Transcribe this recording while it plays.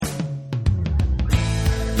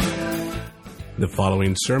The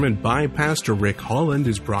following sermon by Pastor Rick Holland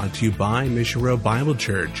is brought to you by Mission Road Bible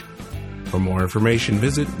Church. For more information,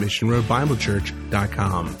 visit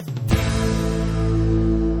missionroadbiblechurch.com.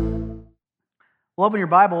 We'll open your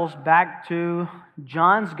Bibles back to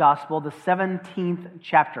John's Gospel, the 17th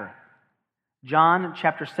chapter. John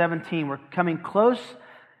chapter 17. We're coming close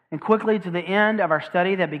and quickly to the end of our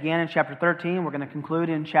study that began in chapter 13. We're going to conclude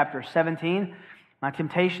in chapter 17. My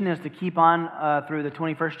temptation is to keep on through the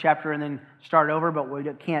 21st chapter and then start over, but we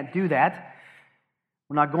can't do that.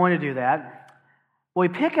 We're not going to do that. We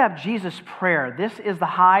pick up Jesus' prayer. This is the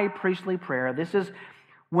high priestly prayer. This is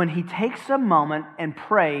when he takes a moment and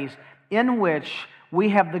prays, in which we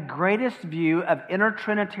have the greatest view of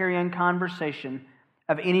inter-Trinitarian conversation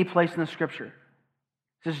of any place in the Scripture.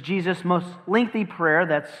 This is Jesus' most lengthy prayer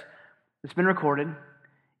that's been recorded.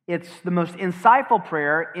 It's the most insightful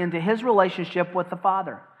prayer into his relationship with the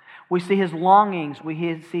Father. We see his longings,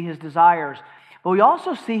 we see his desires, but we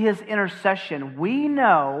also see his intercession. We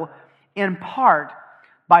know in part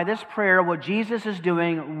by this prayer what Jesus is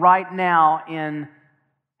doing right now in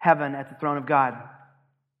heaven at the throne of God.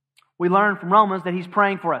 We learn from Romans that he's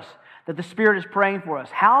praying for us, that the Spirit is praying for us.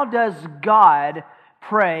 How does God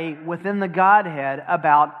pray within the Godhead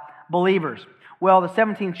about believers? Well, the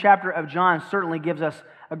 17th chapter of John certainly gives us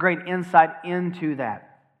a great insight into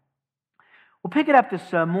that. We'll pick it up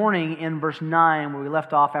this morning in verse 9 where we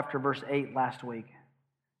left off after verse 8 last week.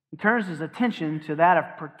 He turns his attention to that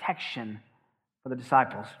of protection for the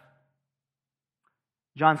disciples.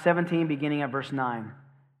 John 17, beginning at verse 9.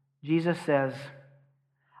 Jesus says,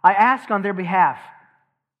 I ask on their behalf.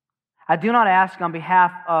 I do not ask on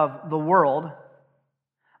behalf of the world,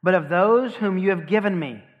 but of those whom you have given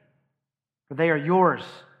me, for they are yours.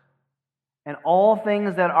 And all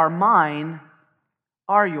things that are mine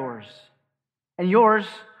are yours, and yours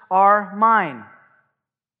are mine,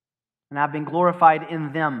 and I've been glorified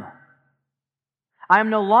in them. I am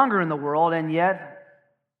no longer in the world, and yet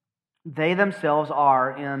they themselves are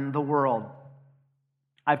in the world.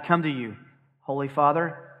 I've come to you, Holy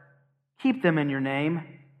Father. Keep them in your name,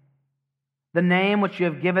 the name which you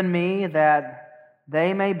have given me, that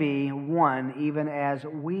they may be one even as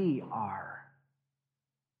we are.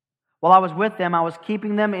 While I was with them, I was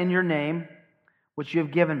keeping them in your name, which you have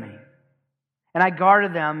given me. And I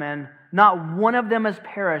guarded them, and not one of them has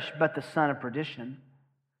perished but the son of perdition,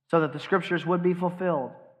 so that the Scriptures would be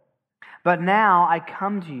fulfilled. But now I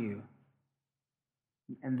come to you,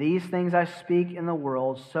 and these things I speak in the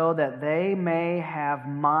world, so that they may have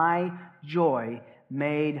my joy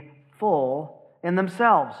made full in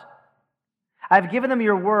themselves. I have given them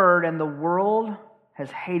your word, and the world has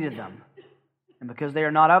hated them. And because they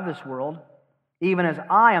are not of this world, even as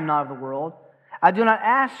I am not of the world, I do not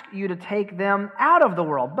ask you to take them out of the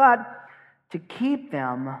world, but to keep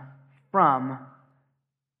them from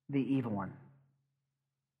the evil one.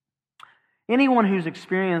 Anyone who's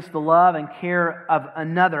experienced the love and care of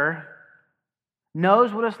another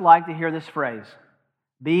knows what it's like to hear this phrase,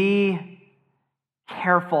 be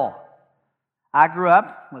careful. I grew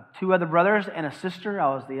up with two other brothers and a sister.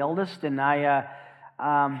 I was the eldest, and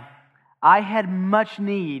I had much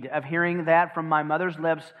need of hearing that from my mother's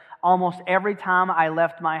lips almost every time I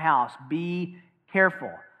left my house. Be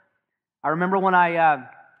careful. I remember when I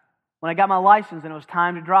got my license and it was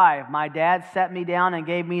time to drive, my dad sat me down and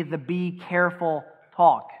gave me the be careful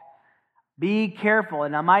talk. Be careful.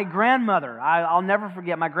 And now my grandmother, I'll never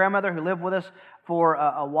forget, my grandmother who lived with us for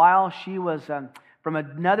a while, she was from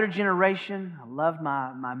another generation. I loved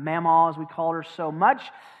my mama, as we called her, so much.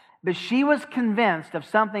 But she was convinced of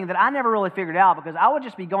something that I never really figured out, because I would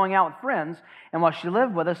just be going out with friends, and while she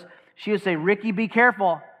lived with us, she would say, Ricky, be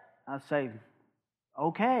careful. I'd say,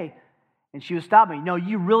 okay. And she would stop me. No,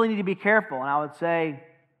 you really need to be careful. And I would say,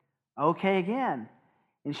 okay again.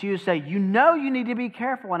 And she would say, you know you need to be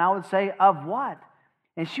careful. And I would say, of what?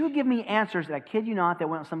 And she would give me answers that, I kid you not, that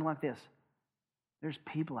went something like this. There's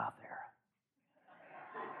people out there.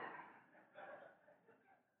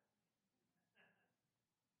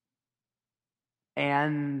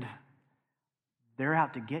 And they're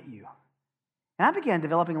out to get you. And I began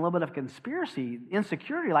developing a little bit of conspiracy,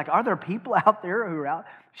 insecurity, like, are there people out there who are out?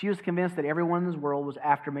 She was convinced that everyone in this world was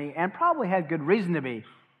after me, and probably had good reason to be.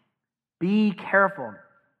 Be careful.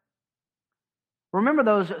 Remember,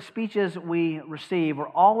 those speeches we receive were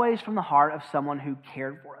always from the heart of someone who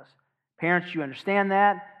cared for us. Parents, you understand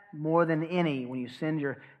that more than any when you send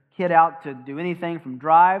your kid out to do anything from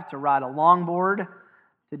drive to ride a longboard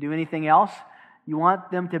to do anything else. You want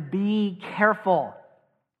them to be careful.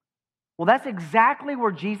 Well, that's exactly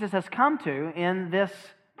where Jesus has come to in this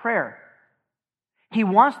prayer. He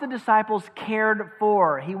wants the disciples cared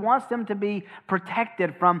for. He wants them to be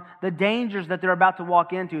protected from the dangers that they're about to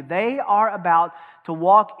walk into. They are about to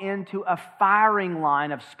walk into a firing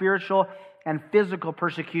line of spiritual and physical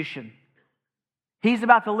persecution. He's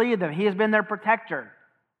about to lead them. He has been their protector.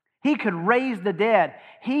 He could raise the dead.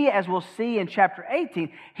 He, as we'll see in chapter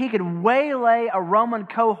 18, he could waylay a Roman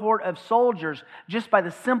cohort of soldiers just by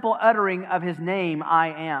the simple uttering of his name, I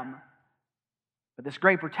am. But this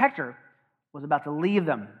great protector was about to leave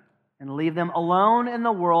them and leave them alone in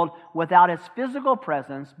the world without his physical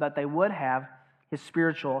presence, but they would have his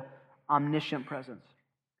spiritual, omniscient presence.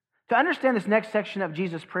 To understand this next section of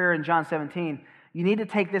Jesus' prayer in John 17, you need to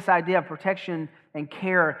take this idea of protection and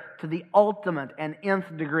care to the ultimate and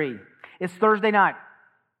nth degree. It's Thursday night.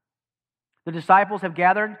 The disciples have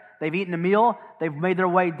gathered. They've eaten a meal. They've made their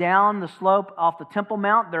way down the slope off the Temple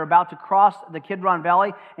Mount. They're about to cross the Kidron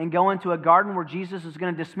Valley and go into a garden where Jesus is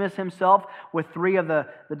going to dismiss himself with three of the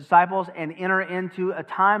disciples and enter into a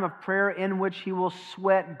time of prayer in which he will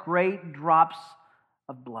sweat great drops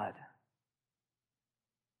of blood.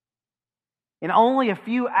 In only a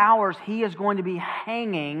few hours, he is going to be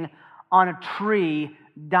hanging on a tree,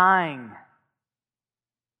 dying.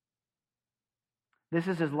 This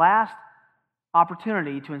is his last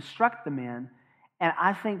opportunity to instruct the men, and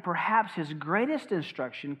I think perhaps his greatest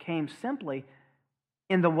instruction came simply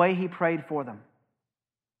in the way he prayed for them.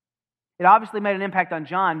 It obviously made an impact on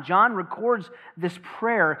John. John records this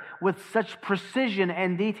prayer with such precision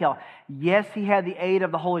and detail. Yes, he had the aid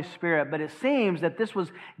of the Holy Spirit, but it seems that this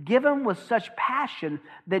was given with such passion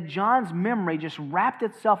that John's memory just wrapped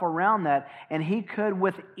itself around that, and he could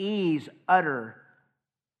with ease utter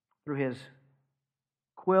through his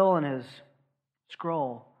quill and his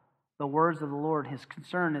scroll the words of the Lord, his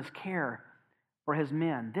concern, his care for his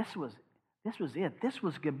men. This was it. This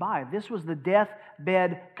was goodbye. This was the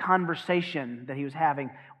deathbed conversation that he was having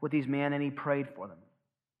with these men, and he prayed for them.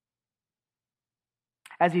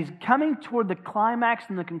 As he's coming toward the climax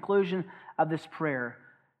and the conclusion of this prayer,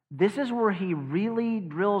 this is where he really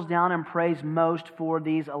drills down and prays most for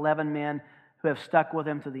these 11 men who have stuck with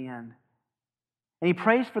him to the end. And he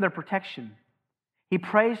prays for their protection. He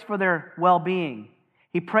prays for their well-being.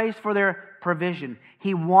 He prays for their provision.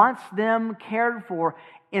 He wants them cared for.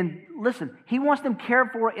 And listen, he wants them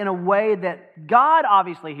cared for in a way that God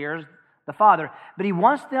obviously hears, the Father, but he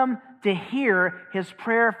wants them to hear his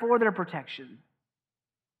prayer for their protection.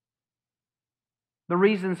 The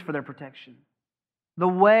reasons for their protection. The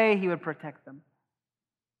way he would protect them.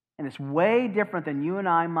 And it's way different than you and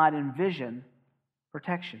I might envision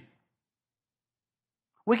protection.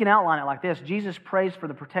 We can outline it like this. Jesus prays for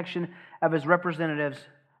the protection of his representatives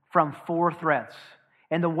from 4 threats.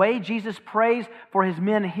 And the way Jesus prays for his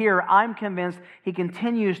men here, I'm convinced he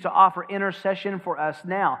continues to offer intercession for us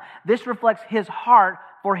now. This reflects his heart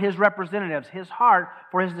for his representatives, his heart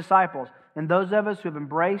for his disciples. And those of us who have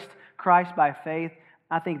embraced Christ by faith,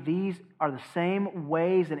 I think these are the same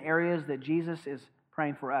ways and areas that Jesus is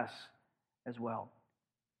praying for us as well.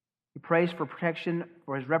 He prays for protection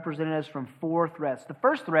for his representatives from 4 threats. The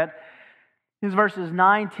first threat is verses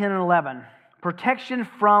 9, 10, and 11. Protection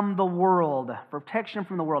from the world. Protection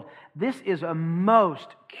from the world. This is a most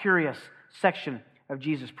curious section of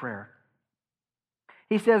Jesus' prayer.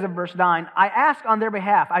 He says in verse 9, I ask on their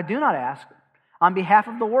behalf. I do not ask on behalf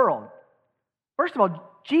of the world. First of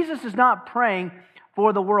all, Jesus is not praying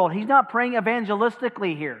for the world. He's not praying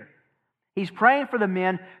evangelistically here. He's praying for the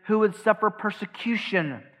men who would suffer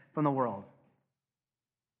persecution from the world.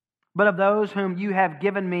 But of those whom you have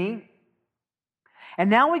given me. And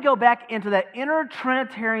now we go back into that inner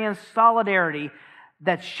Trinitarian solidarity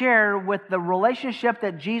that's shared with the relationship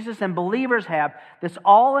that Jesus and believers have, that's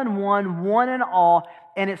all in one, one in all,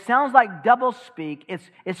 and it sounds like double speak.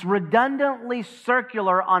 It's redundantly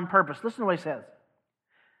circular on purpose. Listen to what he says.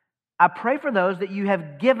 I pray for those that you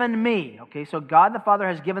have given me. Okay, so God the Father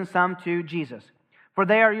has given some to Jesus. For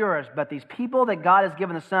they are yours, but these people that God has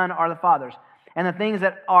given the Son are the Father's. And the things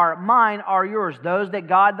that are mine are yours. Those that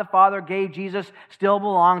God the Father gave Jesus still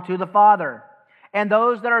belong to the Father. And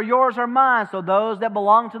those that are yours are mine. So those that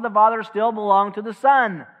belong to the Father still belong to the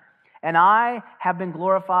Son. And I have been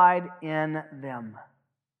glorified in them.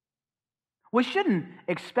 We shouldn't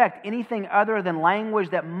expect anything other than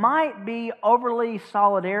language that might be overly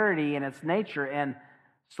solidarity in its nature and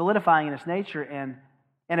solidifying in its nature and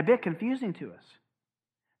a bit confusing to us.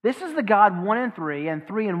 This is the God 1 in 3 and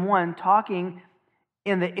 3 in 1 talking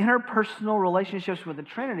in the interpersonal relationships with the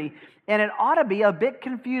Trinity, and it ought to be a bit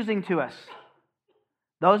confusing to us.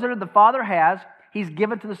 Those that the Father has, He's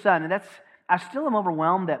given to the Son. And I still am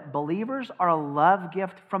overwhelmed that believers are a love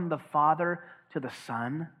gift from the Father to the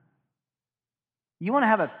Son. You want to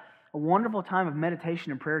have a wonderful time of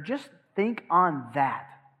meditation and prayer? Just think on that.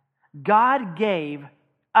 God gave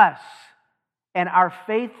us, and our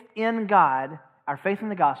faith in God, our faith in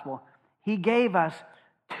the gospel, He gave us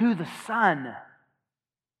to the Son.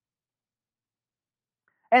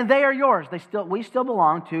 And they are yours. We still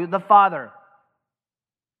belong to the Father.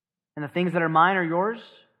 And the things that are mine are yours,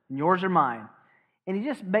 and yours are mine. And he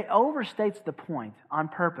just overstates the point on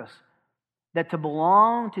purpose, that to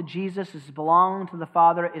belong to Jesus is to belong to the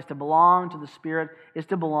Father, is to belong to the Spirit, is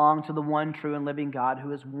to belong to the one true and living God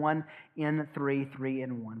who is one in three, three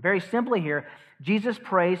in one. Very simply here, Jesus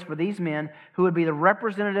prays for these men who would be the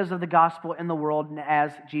representatives of the gospel in the world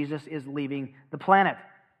as Jesus is leaving the planet.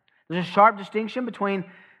 There's a sharp distinction between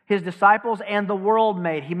his disciples and the world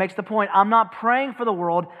made. He makes the point, I'm not praying for the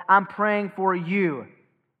world, I'm praying for you.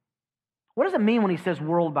 What does it mean when he says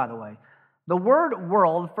world, by the way? The word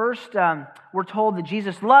world, first we're told that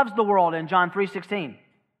Jesus loves the world in John 3:16.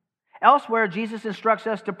 Elsewhere, Jesus instructs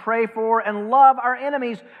us to pray for and love our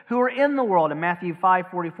enemies who are in the world in Matthew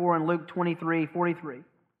 5:44 and Luke 23:43.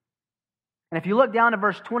 And if you look down to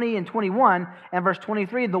verse 20 and 21 and verse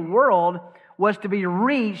 23, the world was to be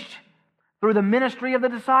reached through the ministry of the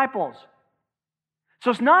disciples.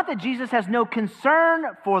 So it's not that Jesus has no concern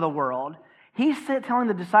for the world. He's telling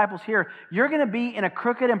the disciples here, you're going to be in a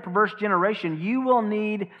crooked and perverse generation. You will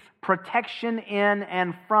need protection in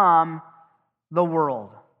and from the world.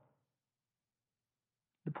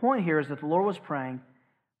 The point here is that the Lord was praying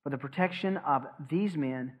for the protection of these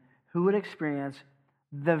men who would experience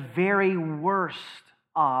the very worst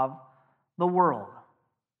of the world.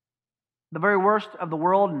 The very worst of the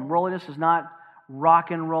world and worldliness is not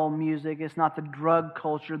rock and roll music. It's not the drug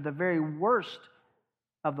culture. The very worst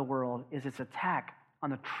of the world is its attack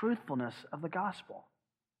on the truthfulness of the gospel.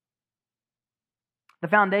 The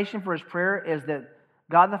foundation for his prayer is that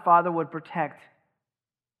God the Father would protect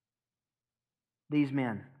these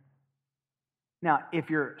men. Now,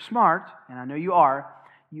 if you're smart, and I know you are,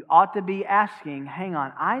 you ought to be asking, hang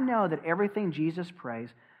on, I know that everything Jesus prays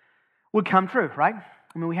would come true, right?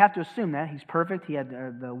 I mean, we have to assume that. He's perfect. He had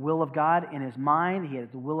the will of God in his mind. He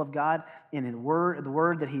had the will of God in his word, the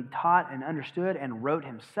word that he taught and understood and wrote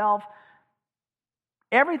himself.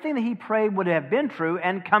 Everything that he prayed would have been true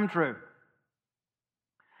and come true.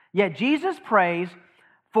 Yet Jesus prays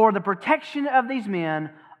for the protection of these men,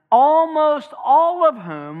 almost all of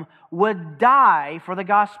whom would die for the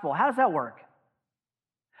gospel. How does that work?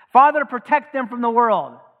 Father, protect them from the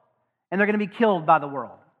world, and they're going to be killed by the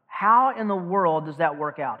world. How in the world does that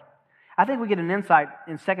work out? I think we get an insight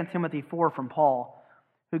in 2 Timothy 4 from Paul,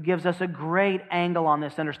 who gives us a great angle on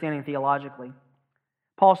this understanding theologically.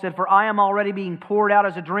 Paul said, "For I am already being poured out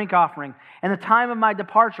as a drink offering, and the time of my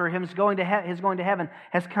departure, his going to heaven,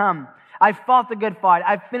 has come. I've fought the good fight.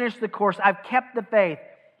 I've finished the course. I've kept the faith.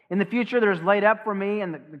 In the future there is laid up for me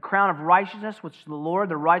and the crown of righteousness, which the Lord,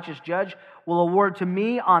 the righteous judge, will award to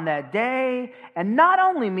me on that day, and not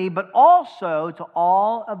only me, but also to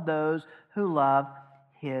all of those who love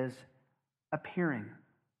his appearing."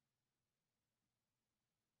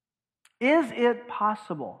 Is it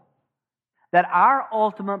possible that our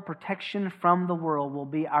ultimate protection from the world will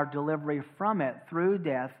be our delivery from it through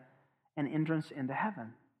death and entrance into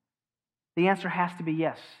heaven? The answer has to be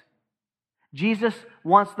yes. Jesus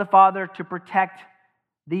wants the Father to protect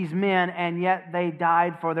these men, and yet they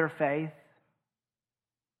died for their faith.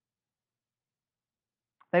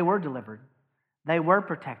 They were delivered. They were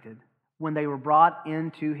protected when they were brought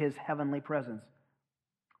into his heavenly presence.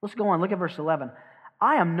 Let's go on. Look at verse 11.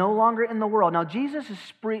 I am no longer in the world. Now, Jesus is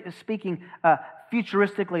speaking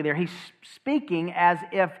futuristically there. He's speaking as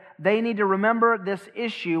if they need to remember this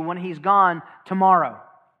issue when he's gone tomorrow.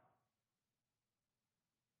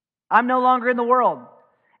 I'm no longer in the world,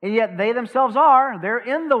 and yet they themselves are. They're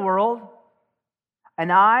in the world,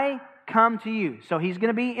 and I come to you. So he's going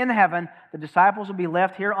to be in heaven. The disciples will be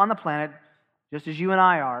left here on the planet, just as you and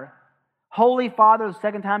I are. Holy Father, the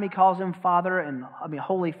second time he calls him Father,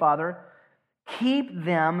 Holy Father, keep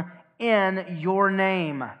them in your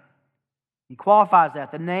name. He qualifies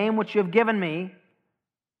that. The name which you have given me,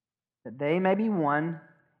 that they may be one,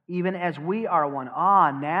 even as we are one.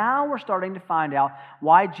 Now we're starting to find out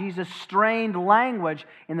why Jesus strained language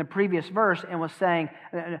in the previous verse and was saying,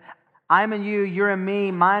 I'm in you, you're in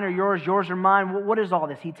me, mine are yours, yours are mine. What is all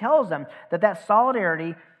this? He tells them that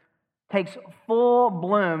solidarity takes full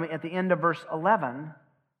bloom at the end of verse 11,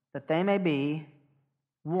 that they may be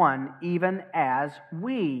one, even as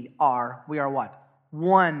we are. We are what?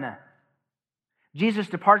 One. Jesus'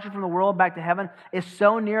 departure from the world back to heaven is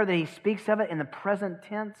so near that he speaks of it in the present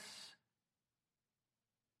tense.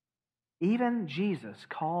 Even Jesus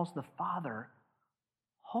calls the Father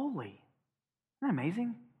holy. Isn't that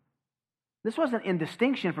amazing? This wasn't in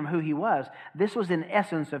distinction from who he was. This was in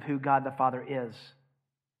essence of who God the Father is.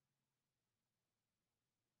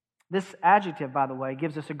 This adjective, by the way,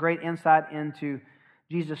 gives us a great insight into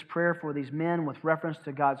Jesus' prayer for these men with reference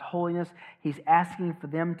to God's holiness. He's asking for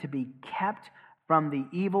them to be kept from the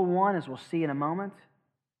evil one, as we'll see in a moment.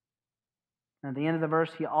 And at the end of the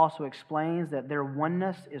verse, he also explains that their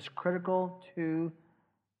oneness is critical to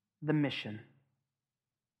the mission.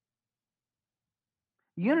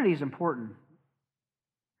 Unity is important.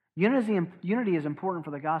 Unity is important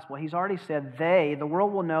for the gospel. He's already said, the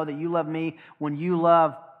world will know that you love me when you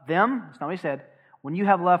love them. That's not what he said. When you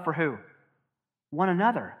have love for who? One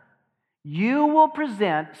another. You will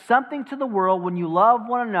present something to the world when you love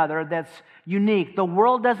one another that's unique. The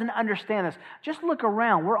world doesn't understand this. Just look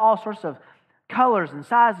around. We're all sorts of colors and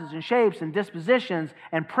sizes and shapes and dispositions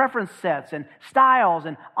and preference sets and styles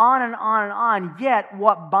and on and on and on. Yet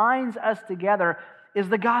what binds us together is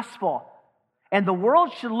the gospel. And the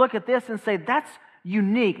world should look at this and say, that's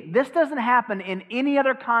unique. This doesn't happen in any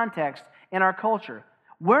other context in our culture.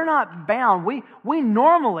 We're not bound. We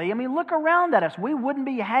normally, look around at us. We wouldn't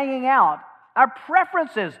be hanging out. Our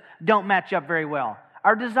preferences don't match up very well.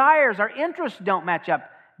 Our desires, our interests don't match up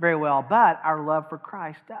very well. But our love for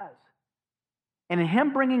Christ does. And in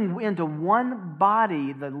Him bringing into one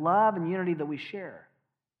body the love and unity that we share,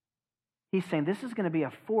 He's saying this is going to be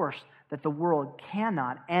a force that the world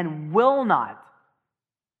cannot and will not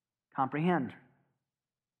comprehend.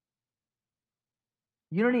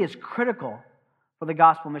 Unity is critical for the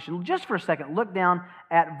gospel mission. Just for a second, look down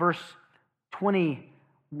at verse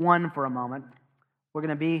 21 for a moment. We're going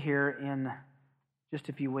to be here in just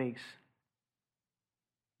a few weeks.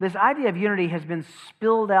 This idea of unity has been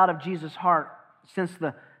spilled out of Jesus' heart since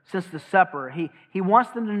the supper. He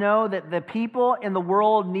wants them to know that the people in the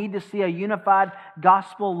world need to see a unified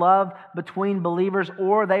gospel love between believers,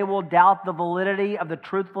 or they will doubt the validity of the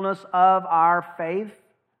truthfulness of our faith.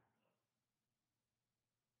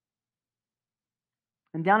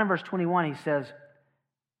 And down in verse 21, he says,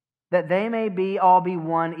 that they may all be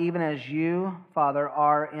one, even as you, Father,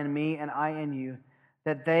 are in me and I in you,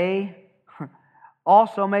 that they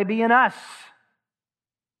also may be in us,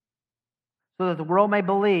 so that the world may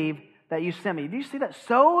believe that you sent me. Do you see that?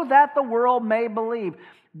 So that the world may believe.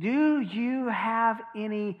 Do you have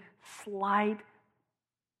any slight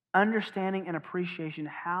understanding and appreciation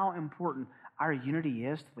how important our unity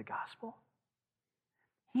is to the gospel?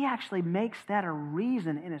 He actually makes that a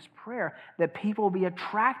reason in his prayer that people will be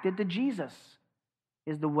attracted to Jesus,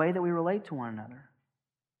 is the way that we relate to one another.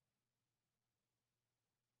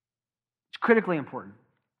 It's critically important.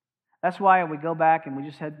 That's why we go back, and we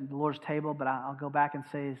just had the Lord's table, but I'll go back and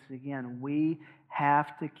say this again. We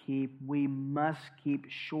must keep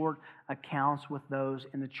short accounts with those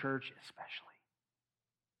in the church especially.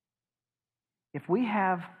 If we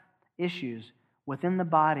have issues within the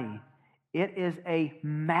body, it is a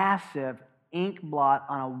massive ink blot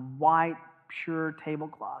on a white, pure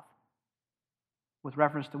tablecloth with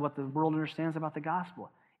reference to what the world understands about the gospel.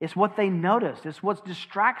 It's what they notice. It's what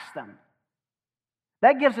distracts them.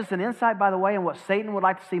 That gives us an insight, by the way, in what Satan would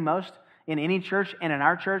like to see most in any church and in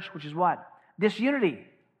our church, which is what? Disunity.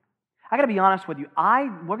 I got to be honest with you.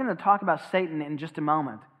 We're going to talk about Satan in just a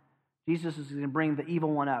moment. Jesus is going to bring the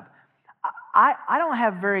evil one up. I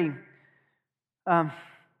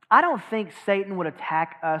don't think Satan would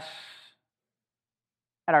attack us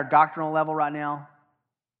at our doctrinal level right now.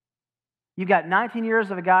 You've got 19 years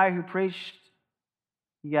of a guy who preached.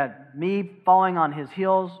 You got me following on his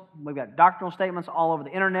heels. We've got doctrinal statements all over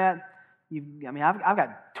the internet. I've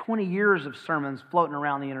got 20 years of sermons floating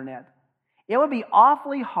around the internet. It would be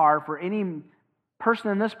awfully hard for any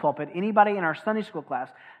person in this pulpit, anybody in our Sunday school class,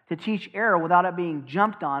 to teach error without it being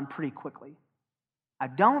jumped on pretty quickly. I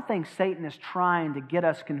don't think Satan is trying to get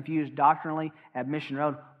us confused doctrinally at Mission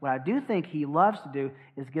Road. What I do think he loves to do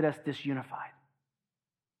is get us disunified.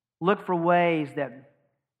 Look for ways that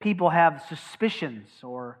people have suspicions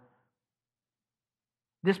or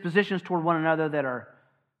dispositions toward one another that are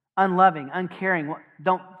unloving, uncaring,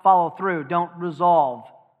 don't follow through, don't resolve.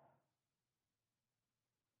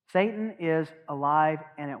 Satan is alive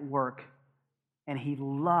and at work, and he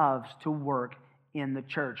loves to work in the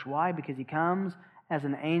church. Why? Because he comes as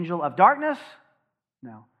an angel of darkness?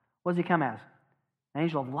 No. What does he come as? An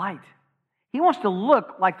angel of light. He wants to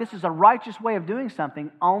look like this is a righteous way of doing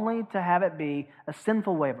something, only to have it be a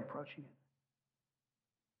sinful way of approaching it.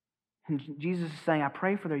 And Jesus is saying, I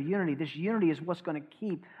pray for their unity. This unity is what's going to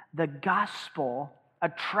keep the gospel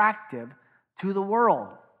attractive to the world.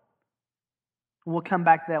 We'll come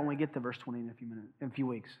back to that when we get to verse 20 in a few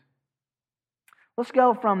weeks. Let's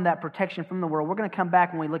go from that protection from the world. We're going to come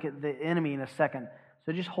back when we look at the enemy in a second.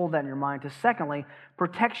 So just hold that in your mind. To secondly,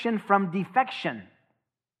 protection from defection.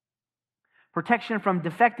 Protection from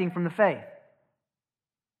defecting from the faith.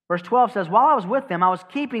 Verse 12 says, while I was with them, I was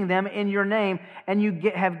keeping them in your name, and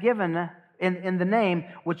you have given in the name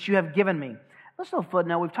which you have given me. Let's little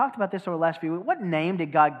footnote. We've talked about this over the last few weeks. What name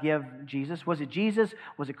did God give Jesus? Was it Jesus?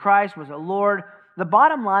 Was it Christ? Was it Lord? The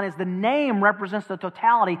bottom line is the name represents the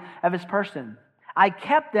totality of his person. I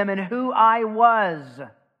kept them in who I was.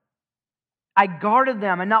 I guarded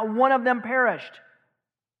them, and not one of them perished,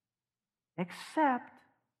 except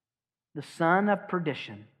the son of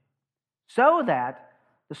perdition, so that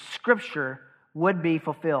the Scripture would be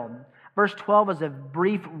fulfilled. Verse 12 is a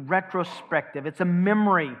brief retrospective. It's a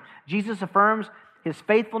memory. Jesus affirms his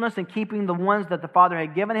faithfulness in keeping the ones that the Father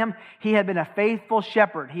had given him. He had been a faithful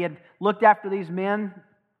shepherd. He had looked after these men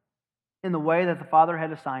in the way that the Father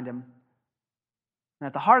had assigned him. And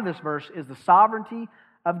at the heart of this verse is the sovereignty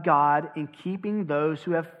of God in keeping those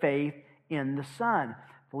who have faith in the Son.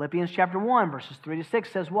 Philippians chapter 1, verses 3 to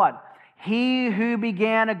 6 says what? He who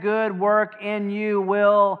began a good work in you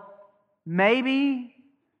will maybe,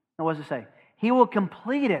 now what does it say? He will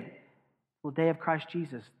complete it till the day of Christ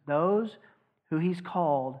Jesus. Those who he's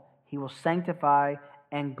called, he will sanctify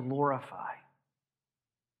and glorify.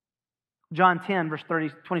 John 10, verse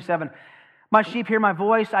 27. My sheep hear my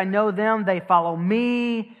voice. I know them. They follow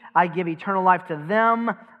me. I give eternal life to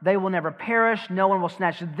them. They will never perish. No one will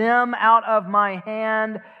snatch them out of my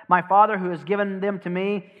hand. My Father who has given them to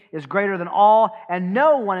me is greater than all, and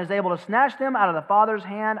no one is able to snatch them out of the Father's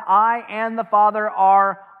hand. I and the Father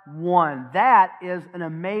are one. That is an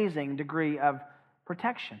amazing degree of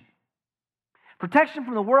protection. Protection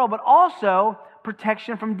from the world, but also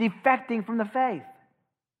protection from defecting from the faith.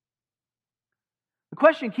 The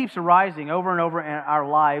question keeps arising over and over in our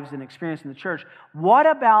lives and experience in the church. What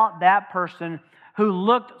about that person who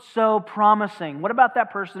looked so promising? What about that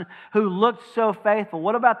person who looked so faithful?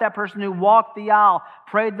 What about that person who walked the aisle,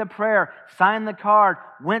 prayed the prayer, signed the card,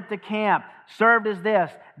 went to camp, served as this,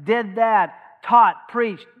 did that, taught,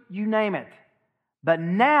 preached, you name it. But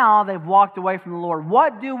now they've walked away from the Lord.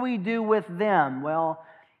 What do we do with them? Well,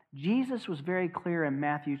 Jesus was very clear in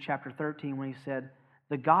Matthew chapter 13 when he said,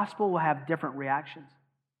 the gospel will have different reactions.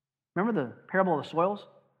 Remember the parable of the soils?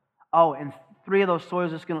 Oh, and 3 of those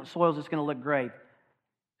soils, it's going to look great.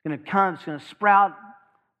 It's going to come, it's going to sprout.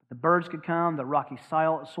 The birds could come, the rocky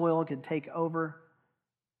soil could take over.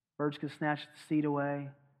 Birds could snatch the seed away.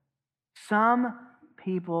 Some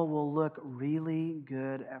people will look really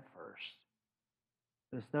good at first.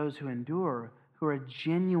 But it's those who endure, who are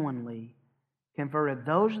genuinely converted.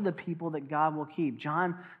 Those are the people that God will keep.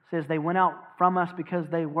 John says they went out from us because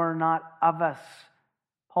they were not of us.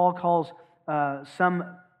 Paul calls some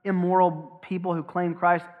immoral people who claim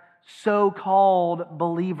Christ so-called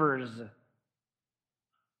believers.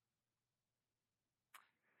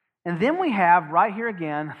 And then we have, right here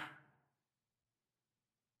again,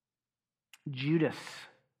 Judas.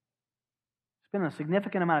 Spent a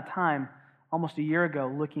significant amount of time, almost a year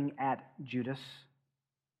ago, looking at Judas.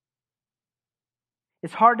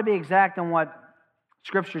 It's hard to be exact on what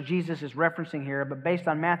Scripture Jesus is referencing here, but based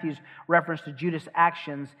on Matthew's reference to Judas'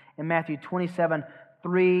 actions in Matthew 27,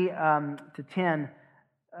 3 to 10,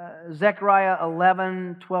 Zechariah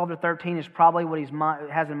 11, 12 to 13 is probably what he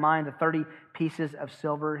has in mind, the 30 pieces of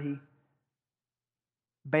silver. He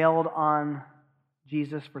bailed on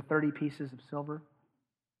Jesus for 30 pieces of silver.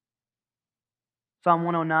 Psalm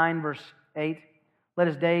 109, verse 8, let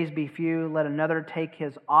his days be few, let another take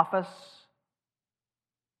his office.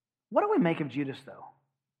 What do we make of Judas, though?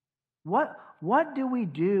 What do we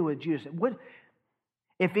do with Judas?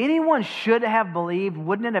 If anyone should have believed,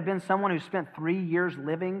 wouldn't it have been someone who spent 3 years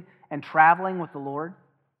living and traveling with the Lord?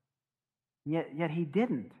 Yet he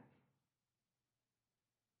didn't.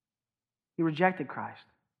 He rejected Christ.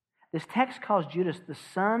 This text calls Judas the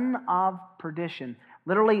son of perdition,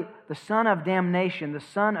 literally the son of damnation, the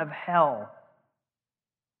son of hell.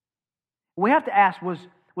 We have to ask,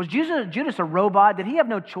 was Judas a robot? Did he have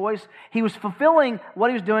no choice? He was fulfilling what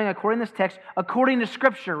he was doing according to this text, according to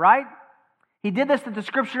Scripture, right? He did this that the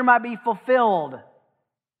Scripture might be fulfilled.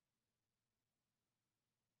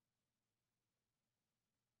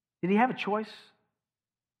 Did he have a choice?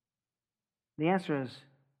 The answer is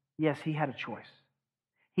yes, he had a choice.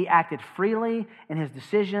 He acted freely in his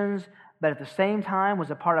decisions, but at the same time was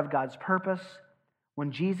a part of God's purpose.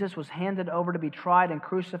 When Jesus was handed over to be tried and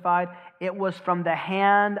crucified, it was from the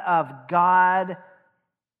hand of God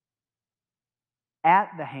at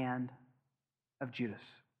the hand of Judas.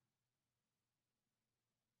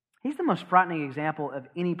 He's the most frightening example of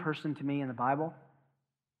any person to me in the Bible.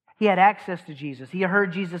 He had access to Jesus. He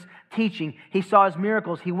heard Jesus teaching. He saw His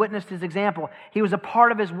miracles. He witnessed His example. He was a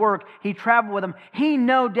part of His work. He traveled with them. He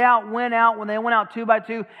no doubt went out when they went out 2 by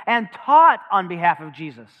 2 and taught on behalf of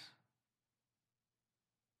Jesus.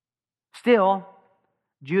 Still,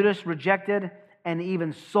 Judas rejected and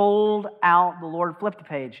even sold out the Lord. Flip the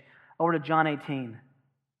page over to John 18.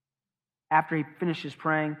 After He finishes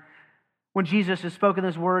praying, when Jesus had spoken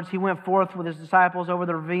those words, He went forth with His disciples over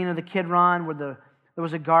the ravine of the Kidron, where there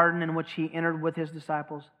was a garden in which He entered with His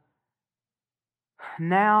disciples.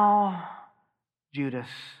 Now, Judas,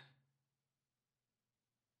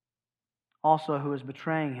 also who was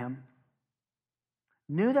betraying Him,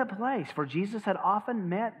 knew that place, for Jesus had often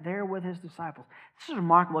met there with His disciples. This is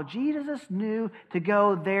remarkable. Jesus knew to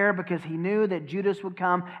go there because He knew that Judas would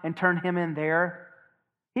come and turn Him in there.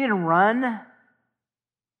 He didn't run.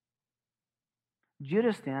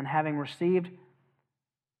 Judas then, having received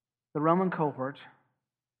the Roman cohort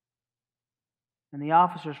and the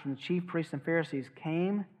officers from the chief priests and Pharisees,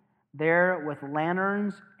 came there with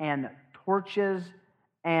lanterns and torches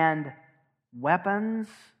and weapons.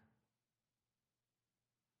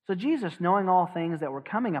 So Jesus, knowing all things that were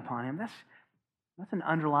coming upon Him, that's an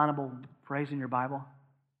underlinable phrase in your Bible.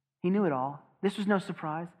 He knew it all. This was no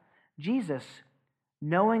surprise. Jesus,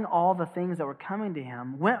 knowing all the things that were coming to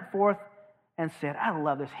Him, went forth and said, I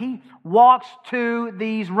love this. He walks to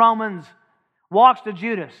these Romans, walks to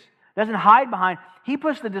Judas, doesn't hide behind. He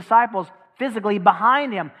puts the disciples physically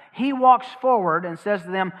behind Him. He walks forward and says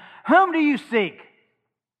to them, whom do you seek?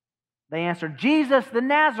 They answered, Jesus the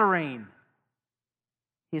Nazarene.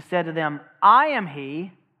 He said to them, I am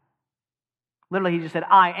He. Literally, He just said,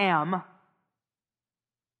 I am.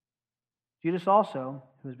 Judas also,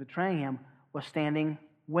 who was betraying Him, was standing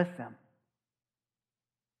with them.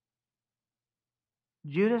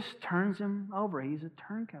 Judas turns Him over. He's a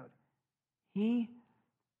turncoat. He,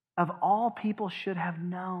 of all people, should have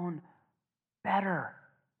known better.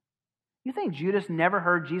 You think Judas never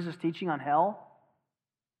heard Jesus teaching on hell?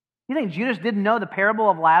 You think Judas didn't know the parable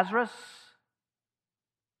of Lazarus?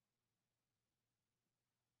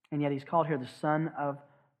 And yet He's called here the son of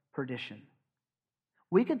perdition.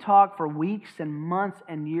 We could talk for weeks and months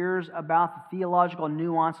and years about the theological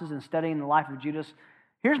nuances in studying the life of Judas.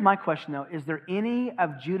 Here's my question, though. Is there any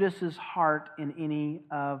of Judas's heart in any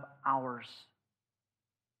of ours?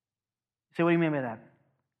 So what do you mean by that?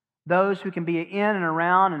 Those who can be in and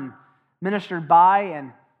around and ministered by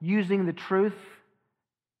and using the truth,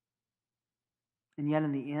 and yet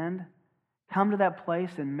in the end, come to that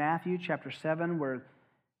place in Matthew chapter 7 where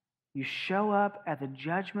you show up at the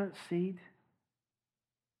judgment seat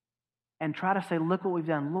and try to say, look what we've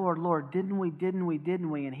done. Lord, Lord, didn't we?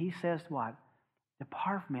 And He says what?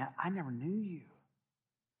 Depart from me, I never knew you.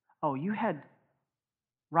 Oh, you had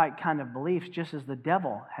right kind of beliefs just as the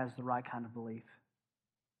devil has the right kind of belief.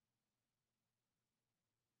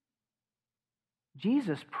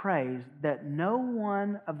 Jesus prays that no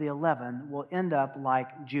one of the 11 will end up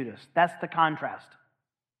like Judas. That's the contrast.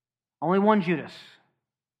 Only one Judas.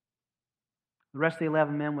 The rest of the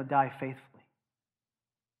 11 men would die faithfully.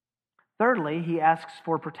 Thirdly, He asks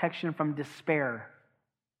for protection from despair.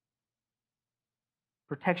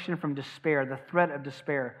 Protection from despair, the threat of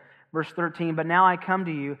despair. Verse 13, but now I come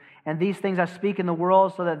to you, and these things I speak in the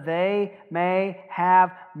world so that they may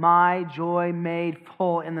have my joy made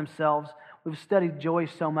full in themselves. We've studied joy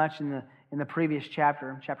so much in the previous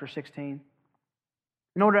chapter, chapter 16.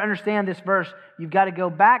 In order to understand this verse, you've got to go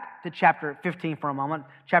back to chapter 15 for a moment.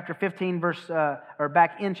 Chapter 15,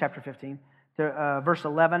 back in chapter 15, to verse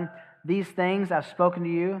 11. These things I've spoken to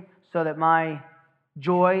you so that my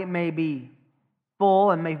joy may be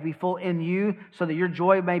full and may be full in you, so that your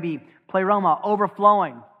joy may be pleroma,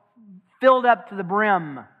 overflowing, filled up to the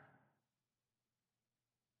brim.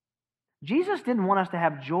 Jesus didn't want us to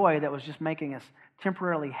have joy that was just making us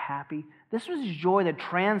temporarily happy. This was joy that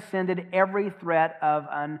transcended every threat of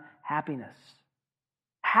unhappiness.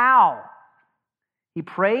 How? He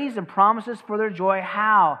prays and promises for their joy.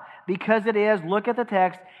 How? Because it is, look at the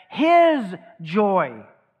text, His joy.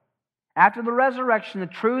 After the resurrection, the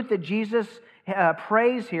truth that Jesus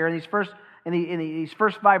prays here in these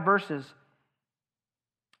first 5 verses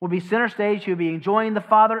will be center stage. He'll be enjoying the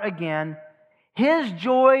Father again. His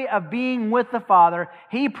joy of being with the Father,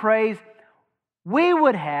 He prays we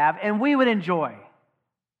would have and we would enjoy.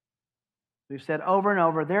 We've said over and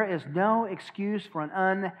over, there is no excuse for an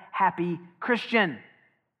unhappy Christian.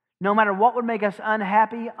 No matter what would make us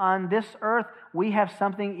unhappy on this earth, we have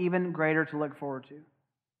something even greater to look forward to.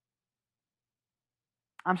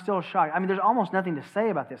 I'm still shocked. There's almost nothing to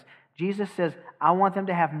say about this. Jesus says, I want them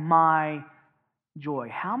to have my joy.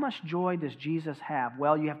 How much joy does Jesus have?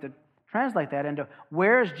 Well, you have to translate that into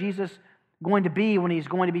where is Jesus going to be when he's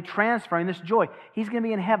going to be transferring this joy? He's going to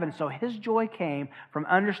be in heaven. So his joy came from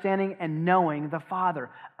understanding and knowing the Father.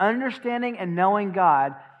 Understanding and knowing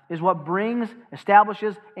God is what brings,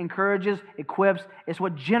 establishes, encourages, equips. It's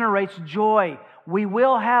what generates joy. We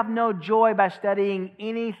will have no joy by studying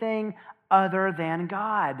anything other than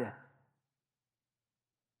God.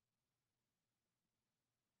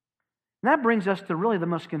 And that brings us to really the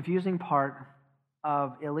most confusing part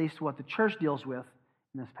of at least what the church deals with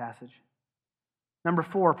in this passage. Number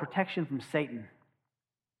 4, protection from Satan.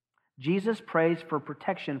 Jesus prays for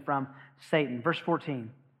protection from Satan. Verse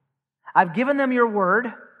 14. I've given them your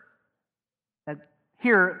word. That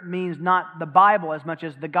here means not the Bible as much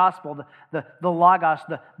as the gospel, the logos,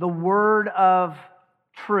 the word of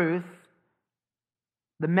truth,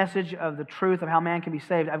 the message of the truth of how man can be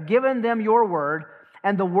saved. I've given them your word,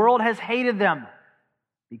 and the world has hated them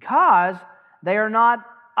because they are not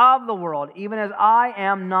of the world, even as I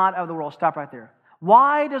am not of the world. Stop right there.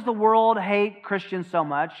 Why does the world hate Christians so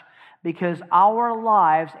much? Because our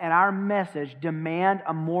lives and our message demand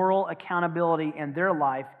a moral accountability in their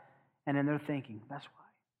life and in their thinking. That's why.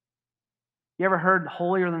 You ever heard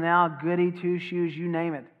holier than thou, goody two shoes, you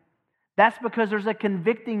name it? That's because there's a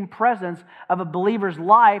convicting presence of a believer's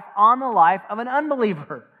life on the life of an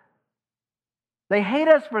unbeliever. They hate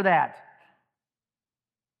us for that.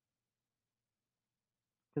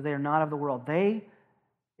 Because they are not of the world.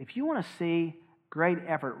 If you want to see great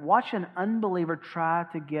effort, watch an unbeliever try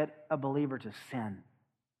to get a believer to sin.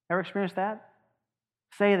 Ever experienced that?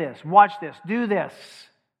 Say this, watch this, do this.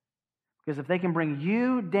 Because if they can bring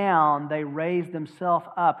you down, they raise themselves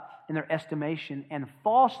up in their estimation and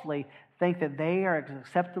falsely think that they are as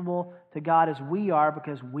acceptable to God as we are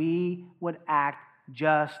because we would act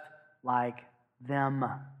just like them.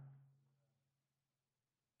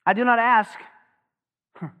 I do not ask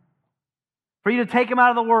for you to take him out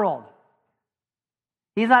of the world.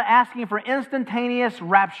 He's not asking for instantaneous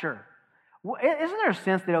rapture. Isn't there a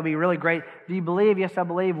sense that it'll be really great? Do you believe? Yes, I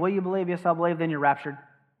believe. Will you believe? Yes, I believe. Then you're raptured.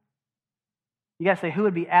 You got to say, who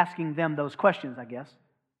would be asking them those questions, I guess?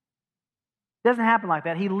 It doesn't happen like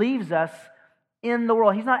that. He leaves us in the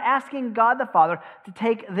world. He's not asking God the Father to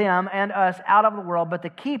take them and us out of the world, but to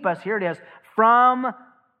keep us, here it is, from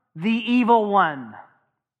the evil one.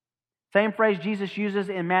 Same phrase Jesus uses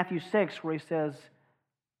in Matthew 6, where he says,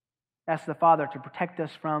 ask the Father to protect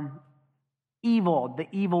us from evil, the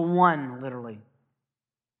evil one, literally.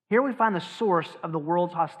 Here we find the source of the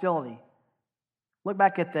world's hostility. Look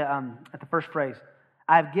back at the first phrase.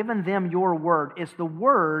 I've given them your word. It's the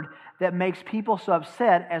word that makes people so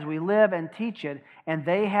upset as we live and teach it, and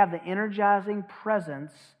they have the energizing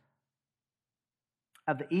presence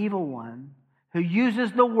of the evil one who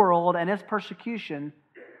uses the world and its persecution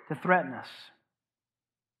to threaten us.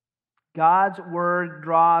 God's word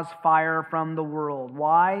draws fire from the world.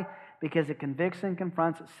 Why? Because it convicts and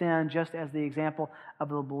confronts sin just as the example of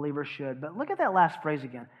the believer should. But look at that last phrase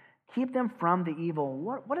again. Keep them from the evil.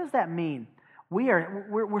 What does that mean?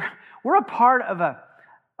 We're a part of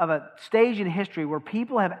a stage in history where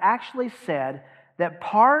people have actually said that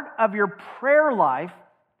part of your prayer life,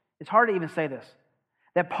 it's hard to even say this,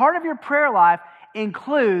 that part of your prayer life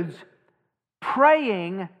includes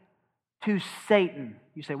praying to Satan.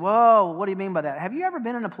 You say, whoa, what do you mean by that? Have you ever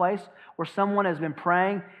been in a place where someone has been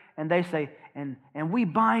praying and they say, and we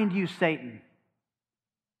bind you, Satan?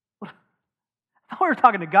 I thought we were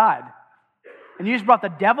talking to God. And you just brought the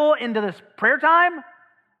devil into this prayer time?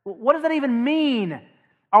 What does that even mean?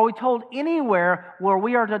 Are we told anywhere where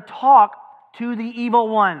we are to talk to the evil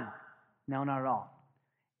one? No, not at all.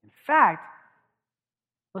 In fact,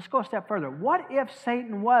 let's go a step further. What if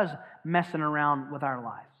Satan was messing around with our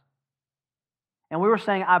lives? And we were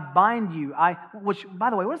saying, I bind you. Which, by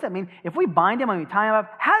the way, what does that mean? If we bind him and we tie him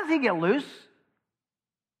up, how does he get loose?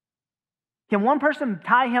 Can one person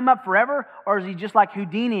tie him up forever? Or is he just like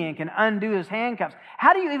Houdini and can undo his handcuffs?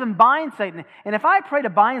 How do you even bind Satan? And if I pray to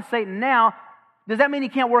bind Satan now, does that mean he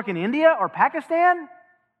can't work in India or Pakistan?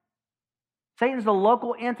 Satan's the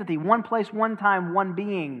local entity, one place, one time, one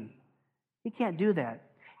being. He can't do that.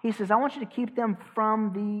 He says, I want you to keep them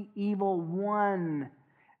from the evil one.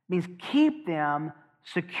 It means keep them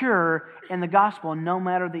secure in the gospel no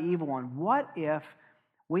matter the evil one. What if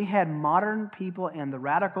we had modern people in the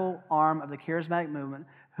radical arm of the charismatic movement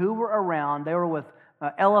who were around? They were with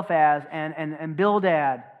Eliphaz and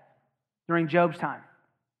Bildad during Job's time.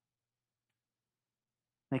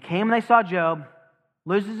 They came and they saw Job,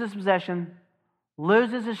 loses his possession,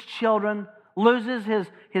 loses his children, loses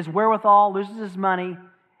his wherewithal, loses his money,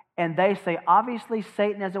 and they say, obviously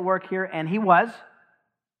Satan is at work here, and he was,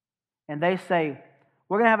 and they say,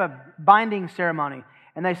 we're going to have a binding ceremony.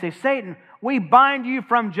 And they say, Satan, we bind you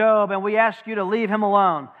from Job, and we ask you to leave him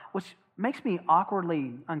alone, which makes me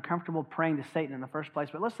awkwardly uncomfortable praying to Satan in the first place.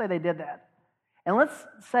 But let's say they did that. And let's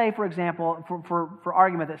say, for example, for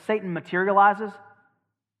argument, that Satan materializes.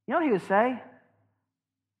 You know what he would say?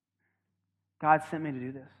 God sent me to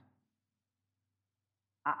do this.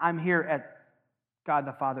 I'm here at God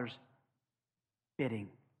the Father's bidding.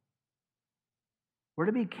 We're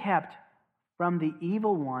to be kept from the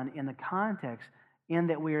evil one in the context in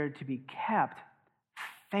that we are to be kept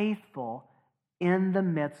faithful in the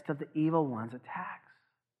midst of the evil one's attacks.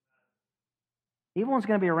 The evil one's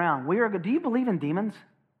going to be around. Do you believe in demons?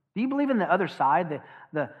 Do you believe in the other side,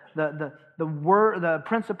 the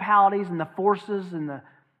principalities and the forces and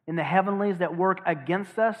the heavenlies that work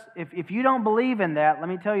against us? If you don't believe in that, let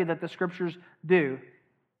me tell you that the Scriptures do.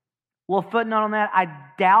 Well, footnote on that, I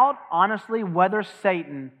doubt, honestly, whether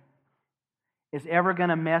Satan is ever going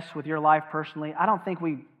to mess with your life personally. I don't think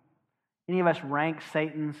any of us rank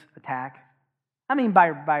Satan's attack. I mean,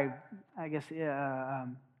 by I guess,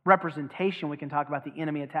 representation, we can talk about the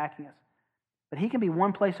enemy attacking us. But he can be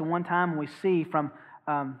one place at one time, and we see from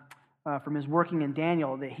his working in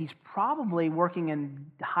Daniel that he's probably working in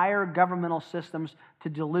higher governmental systems to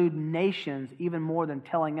delude nations even more than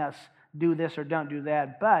telling us do this or don't do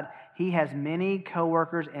that. But he has many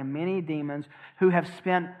co-workers and many demons who have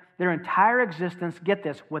spent their entire existence, get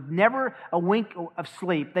this, with never a wink of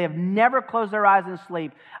sleep. They have never closed their eyes in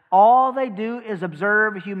sleep. All they do is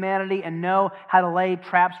observe humanity and know how to lay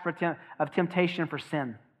traps of temptation for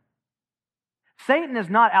sin. Satan is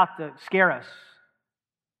not out to scare us,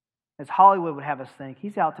 as Hollywood would have us think.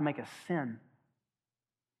 He's out to make us sin.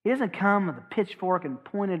 He doesn't come with a pitchfork and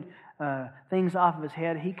pointed things off of his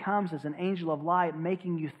head. He comes as an angel of light,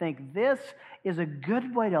 making you think this is a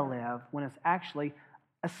good way to live when it's actually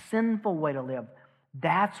a sinful way to live.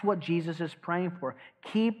 That's what Jesus is praying for.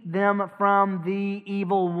 Keep them from the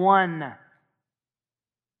evil one.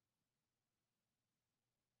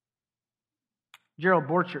 Gerald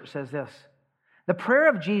Borchert says this: the prayer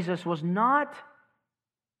of Jesus was not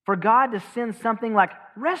for God to send something like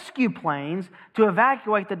rescue planes to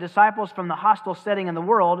evacuate the disciples from the hostile setting in the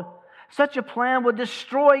world. Such a plan would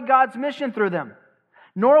destroy God's mission through them.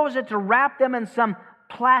 Nor was it to wrap them in some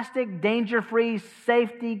plastic, danger-free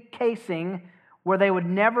safety casing where they would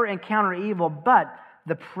never encounter evil. But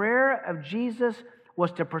the prayer of Jesus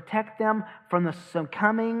was to protect them from the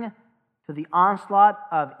succumbing to the onslaught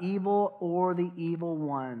of evil or the evil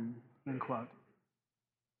one. End quote.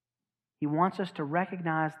 He wants us to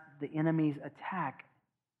recognize the enemy's attack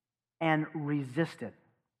and resist it.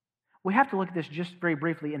 We have to look at this just very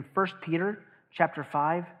briefly in 1 Peter chapter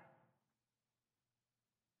 5.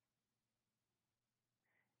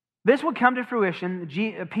 This would come to fruition.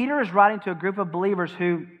 Peter is writing to a group of believers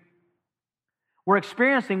who were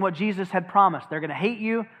experiencing what Jesus had promised. They're going to hate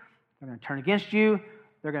you. They're going to turn against you.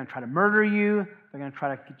 They're going to try to murder you. They're going to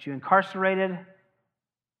try to get you incarcerated.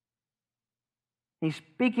 He's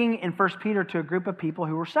speaking in 1 Peter to a group of people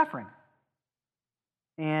who were suffering.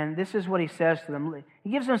 And this is what he says to them.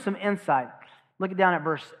 He gives them some insight. Look down at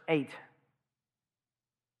verse 8.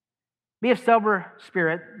 Be of sober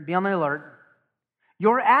spirit, be on the alert.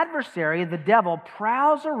 Your adversary, the devil,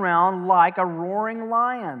 prowls around like a roaring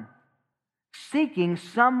lion, seeking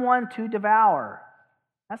someone to devour.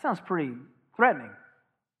 That sounds pretty threatening.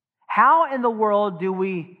 How in the world do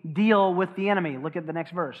we deal with the enemy? Look at the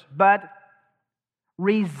next verse. But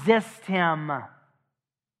resist him.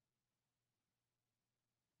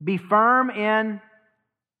 Be firm in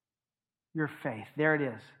your faith. There it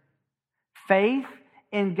is. Faith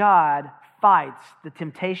in God fights the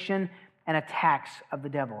temptation and attacks of the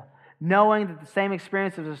devil, knowing that the same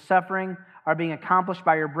experiences of suffering are being accomplished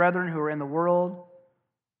by your brethren who are in the world.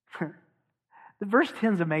 The verse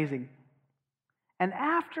 10 is amazing. And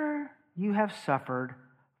after you have suffered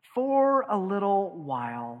for a little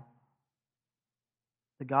while,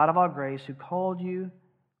 the God of all grace, who called you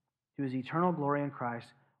to his eternal glory in Christ,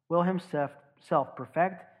 will himself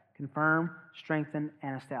perfect, confirm, strengthen,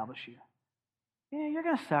 and establish you. Yeah, you're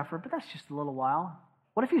going to suffer, but that's just a little while.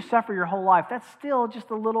 What if you suffer your whole life? That's still just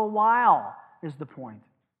a little while, is the point.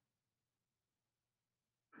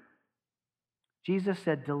 Jesus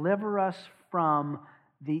said, deliver us from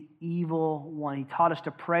the evil one. He taught us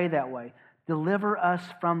to pray that way. Deliver us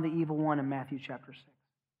from the evil one in Matthew chapter 6.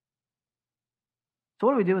 So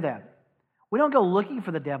what do we do with that? We don't go looking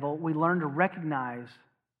for the devil. We learn to recognize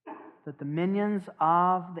that the minions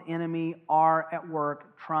of the enemy are at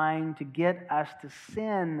work trying to get us to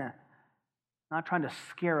sin. Not trying to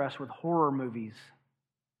scare us with horror movies.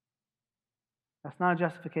 That's not a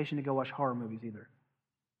justification to go watch horror movies either,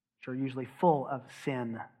 which are usually full of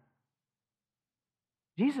sin.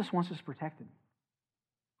 Jesus wants us protected.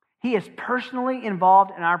 He is personally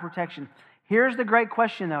involved in our protection. Here's the great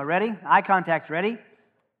question, though. Ready? Eye contact. Ready?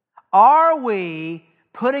 Are we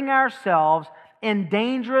putting ourselves in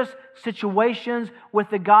dangerous situations with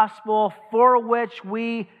the gospel for which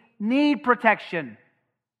we need protection?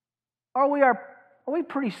 Or are we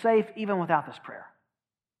pretty safe even without this prayer?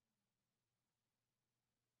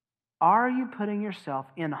 Are you putting yourself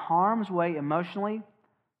in harm's way emotionally,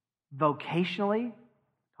 vocationally,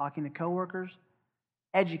 talking to coworkers,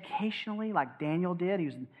 educationally, like Daniel did? He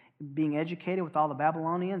was being educated with all the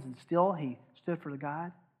Babylonians, and still he stood for the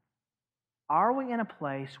God. Are we in a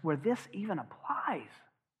place where this even applies?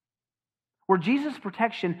 Where Jesus'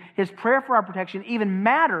 protection, his prayer for our protection, even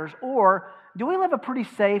matters? Or do we live a pretty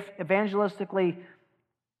safe, evangelistically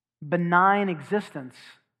benign existence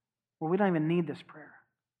where we don't even need this prayer?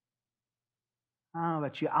 I don't know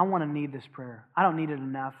about you. I want to need this prayer. I don't need it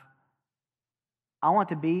enough. I want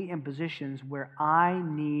to be in positions where I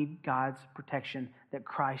need God's protection that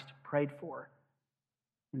Christ prayed for,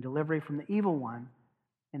 in delivery from the evil one,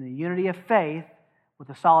 in the unity of faith, with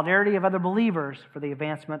the solidarity of other believers for the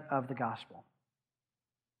advancement of the gospel.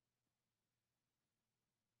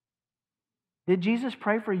 Did Jesus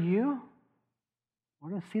pray for you? We're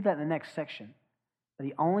going to see that in the next section. That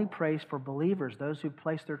he only prays for believers, those who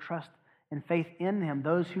place their trust and faith in him,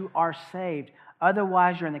 those who are saved.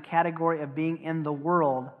 Otherwise, you're in the category of being in the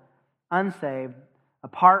world, unsaved,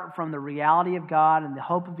 apart from the reality of God and the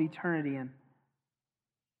hope of eternity. And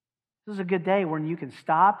this is a good day when you can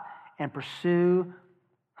stop and pursue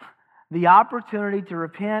the opportunity to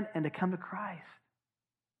repent and to come to Christ.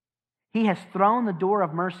 He has thrown the door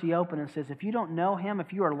of mercy open and says, if you don't know him,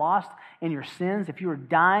 if you are lost in your sins, if you are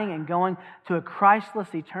dying and going to a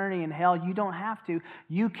Christless eternity in hell, you don't have to.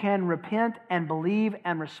 You can repent and believe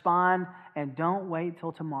and respond, and don't wait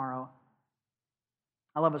till tomorrow.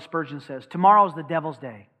 I love what Spurgeon says. Tomorrow is the devil's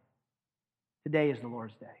day. Today is the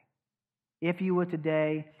Lord's day. If you would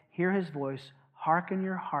today hear his voice, hearken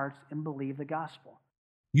your hearts and believe the gospel.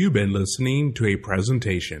 You've been listening to a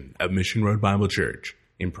presentation of Mission Road Bible Church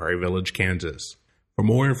in Prairie Village, Kansas. For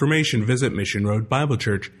more information, visit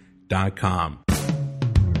missionroadbiblechurch.com.